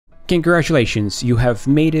Congratulations, you have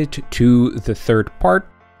made it to the third part.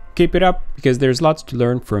 Keep it up because there's lots to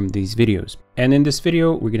learn from these videos. And in this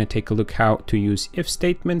video, we're going to take a look how to use if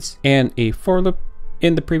statements and a for loop.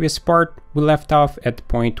 In the previous part, we left off at the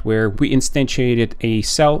point where we instantiated a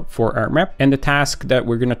cell for our map. And the task that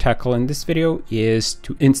we're going to tackle in this video is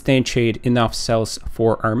to instantiate enough cells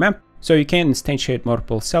for our map. So you can instantiate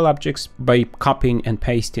multiple cell objects by copying and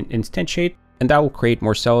pasting instantiate, and that will create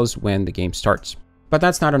more cells when the game starts. But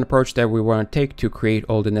that's not an approach that we want to take to create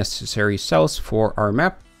all the necessary cells for our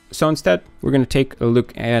map. So instead, we're going to take a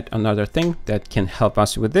look at another thing that can help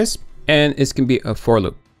us with this, and it's going to be a for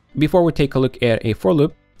loop. Before we take a look at a for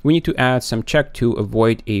loop, we need to add some check to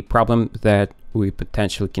avoid a problem that we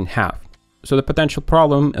potentially can have. So the potential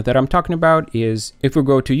problem that I'm talking about is if we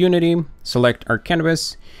go to Unity, select our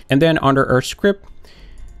canvas, and then under our script,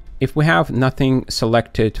 if we have nothing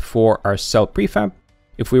selected for our cell prefab,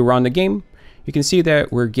 if we run the game, you can see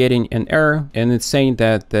that we're getting an error and it's saying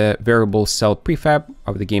that the variable cell prefab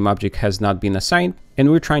of the game object has not been assigned,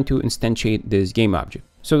 and we're trying to instantiate this game object.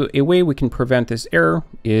 So a way we can prevent this error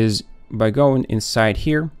is by going inside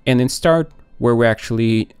here and in start, where we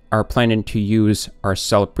actually are planning to use our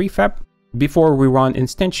cell prefab. Before we run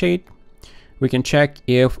instantiate, we can check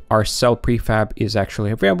if our cell prefab is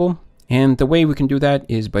actually available. And the way we can do that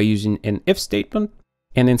is by using an if statement.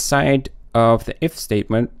 And inside of the if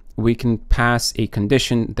statement, we can pass a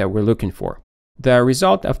condition that we're looking for. The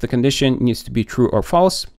result of the condition needs to be true or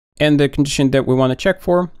false. And the condition that we want to check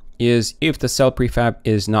for is if the cell prefab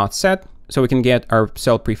is not set. So we can get our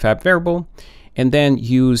cell prefab variable and then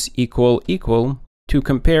use equal to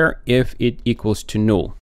compare if it equals to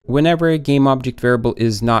null. Whenever a game object variable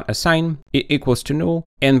is not assigned, it equals to null.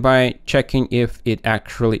 And by checking if it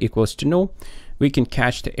actually equals to null, we can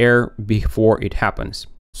catch the error before it happens.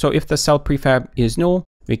 So if the cell prefab is null,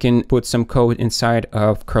 we can put some code inside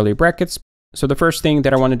of curly brackets. So the first thing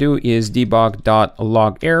that I want to do is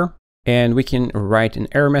debug.log error, and we can write an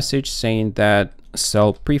error message saying that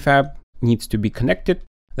cell prefab needs to be connected.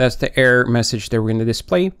 That's the error message that we're going to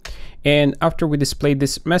display. And after we display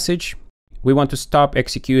this message, we want to stop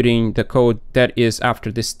executing the code that is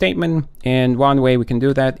after this statement. And one way we can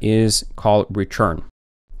do that is call return.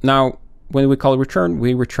 Now, when we call return,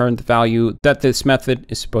 we return the value that this method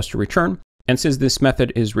is supposed to return. And since this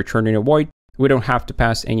method is returning a void, we don't have to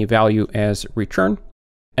pass any value as return.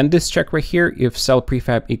 And this check right here, if cell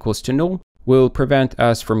prefab equals to null, will prevent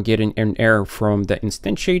us from getting an error from the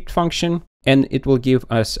instantiate function. And it will give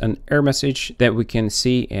us an error message that we can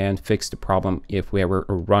see and fix the problem if we ever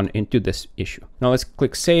run into this issue. Now let's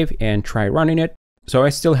click save and try running it. So I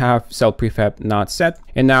still have cell prefab not set.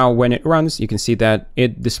 And now when it runs, you can see that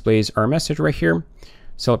it displays our message right here.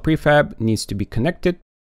 Cell prefab needs to be connected.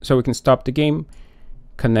 So we can stop the game,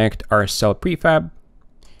 connect our cell prefab,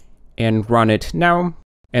 and run it now.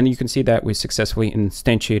 And you can see that we successfully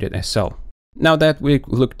instantiated a cell. Now that we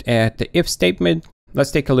looked at the if statement, let's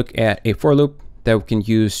take a look at a for loop that we can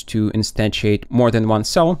use to instantiate more than one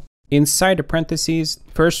cell. Inside the parentheses,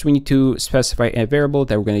 first we need to specify a variable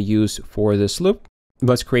that we're going to use for this loop.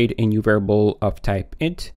 Let's create a new variable of type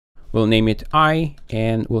int. We'll name it I,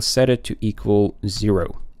 and we'll set it to equal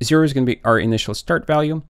 0. 0 is going to be our initial start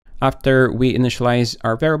value. After we initialize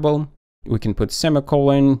our variable, we can put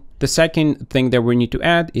semicolon. The second thing that we need to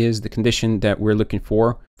add is the condition that we're looking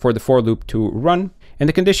for the for loop to run. And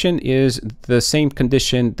the condition is the same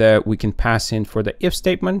condition that we can pass in for the if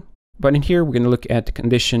statement. But in here, we're going to look at the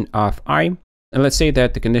condition of I. And let's say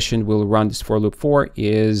that the condition we'll run this for loop for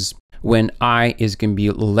is when I is going to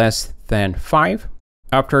be less than 5.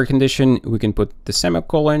 After a condition, we can put the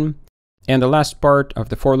semicolon. And the last part of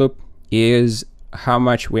the for loop is how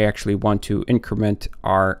much we actually want to increment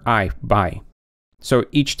our I by. So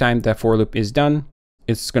each time that for loop is done,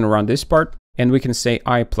 it's going to run this part. And we can say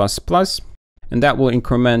I++, and that will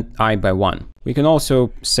increment I by 1. We can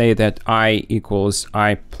also say that I equals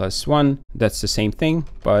I plus 1. That's the same thing,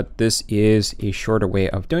 but this is a shorter way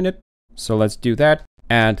of doing it. So let's do that.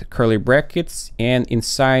 Add curly brackets, and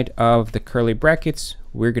inside of the curly brackets,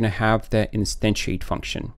 we're going to have the instantiate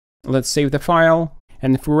function. Let's save the file,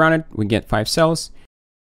 and if we run it, we get 5 cells.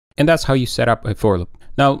 And that's how you set up a for loop.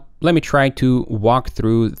 Now, let me try to walk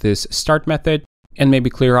through this start method and maybe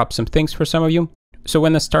clear up some things for some of you. So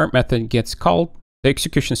when the start method gets called, the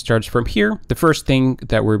execution starts from here. The first thing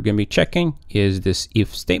that we're going to be checking is this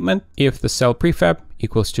if statement. If the cell prefab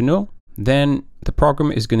equals to null, then the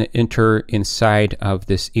program is going to enter inside of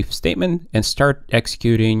this if statement and start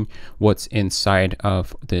executing what's inside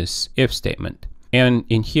of this if statement. And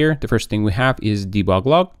in here, the first thing we have is debug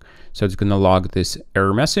log. So it's going to log this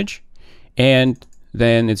error message, and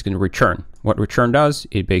then it's going to return. what return does,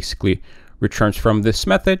 it basically returns from this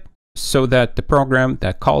method so that the program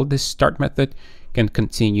that called this start method can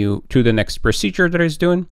continue to the next procedure that it's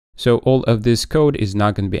doing. So all of this code is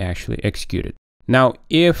not going to be actually executed. Now,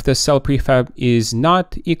 if the cell prefab is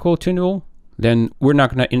not equal to null, then we're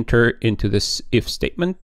not going to enter into this if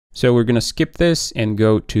statement. So we're going to skip this and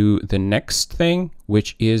go to the next thing,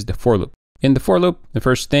 which is the for loop. In the for loop, the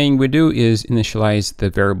first thing we do is initialize the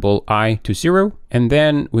variable I to 0, and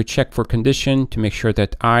then we check for condition to make sure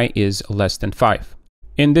that I is less than 5.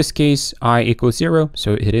 In this case, I equals 0,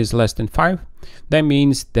 so it is less than 5. That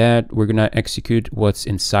means that we're going to execute what's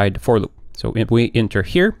inside the for loop. So if we enter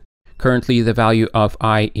here, currently the value of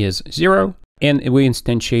I is 0, and we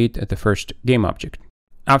instantiate the first game object.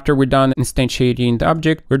 After we're done instantiating the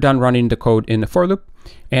object, we're done running the code in the for loop,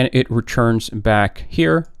 and it returns back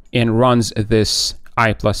here and runs this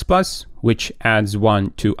I++, which adds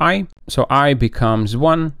 1 to I. So I becomes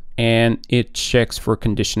 1, and it checks for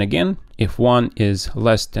condition again. If 1 is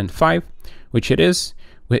less than 5, which it is,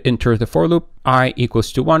 we enter the for loop, I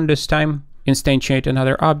equals to 1 this time, instantiate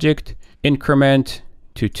another object, increment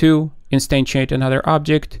to 2, instantiate another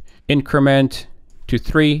object, increment to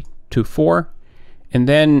 3, to 4, and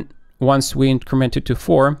then once we increment it to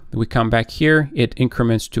 4, we come back here, it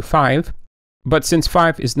increments to 5. But since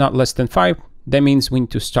 5 is not less than 5, that means we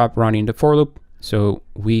need to stop running the for loop. So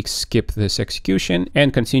we skip this execution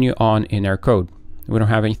and continue on in our code. We don't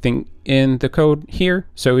have anything in the code here,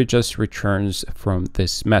 so it just returns from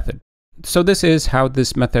this method. So this is how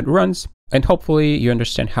this method runs, and hopefully you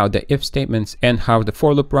understand how the if statements and how the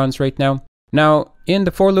for loop runs right now. Now, in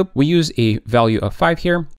the for loop, we use a value of 5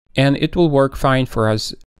 here, and it will work fine for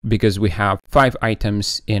us because we have 5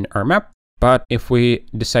 items in our map. But if we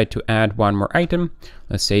decide to add one more item,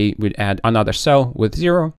 let's say we'd add another cell with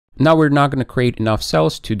 0, now we're not going to create enough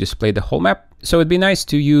cells to display the whole map. So it'd be nice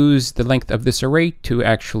to use the length of this array to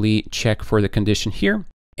actually check for the condition here.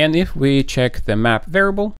 And if we check the map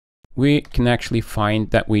variable, we can actually find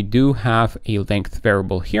that we do have a length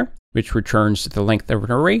variable here, which returns the length of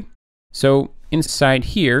an array. So inside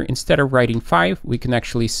here, instead of writing 5, we can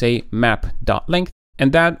actually say map.length,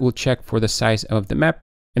 and that will check for the size of the map.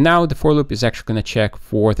 And now the for loop is actually going to check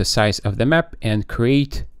for the size of the map and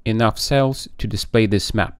create enough cells to display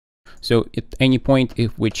this map. So at any point,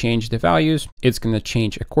 if we change the values, it's going to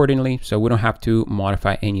change accordingly. So we don't have to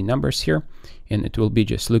modify any numbers here, and it will be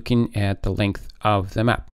just looking at the length of the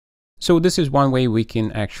map. So this is one way we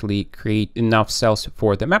can actually create enough cells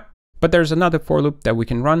for the map. But there's another for loop that we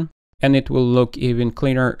can run, and it will look even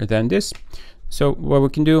cleaner than this. So what we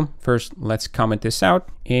can do, first, let's comment this out,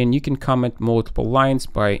 and you can comment multiple lines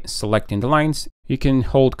by selecting the lines. You can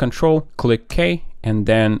hold Control, click K, and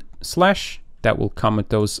then slash. That will comment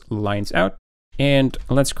those lines out. And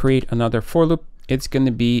let's create another for loop. It's going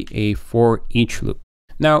to be a for each loop.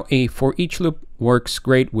 Now, a for each loop works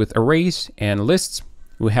great with arrays and lists.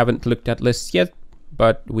 We haven't looked at lists yet,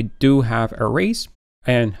 but we do have arrays.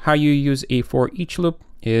 And how you use a for each loop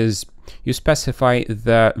is you specify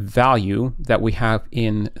the value that we have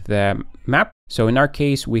in the map. So in our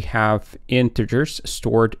case, we have integers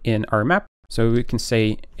stored in our map. So we can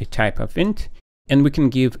say a type of int, and we can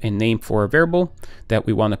give a name for a variable that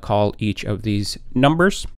we want to call each of these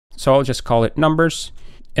numbers. So I'll just call it numbers.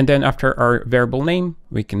 And then after our variable name,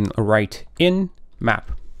 we can write in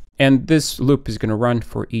map. And this loop is going to run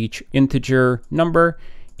for each integer number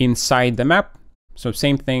inside the map. So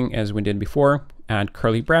same thing as we did before, add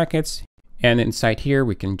curly brackets. And inside here,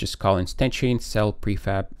 we can just call instantiate cell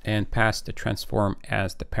prefab and pass the transform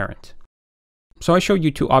as the parent. So I showed you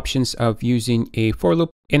two options of using a for loop,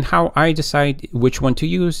 and how I decide which one to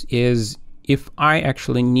use is if I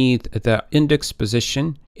actually need the index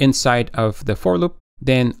position inside of the for loop,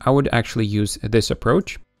 then I would actually use this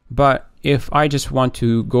approach. But if I just want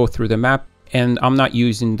to go through the map and I'm not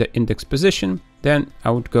using the index position, then I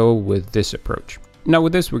would go with this approach. Now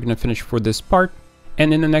with this, we're going to finish for this part.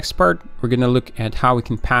 And in the next part, we're going to look at how we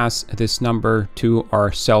can pass this number to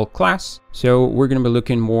our cell class. So we're going to be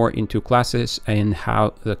looking more into classes and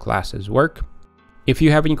how the classes work. If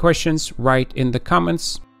you have any questions, write in the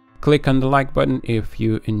comments. Click on the like button if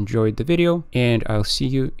you enjoyed the video, and I'll see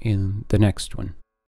you in the next one.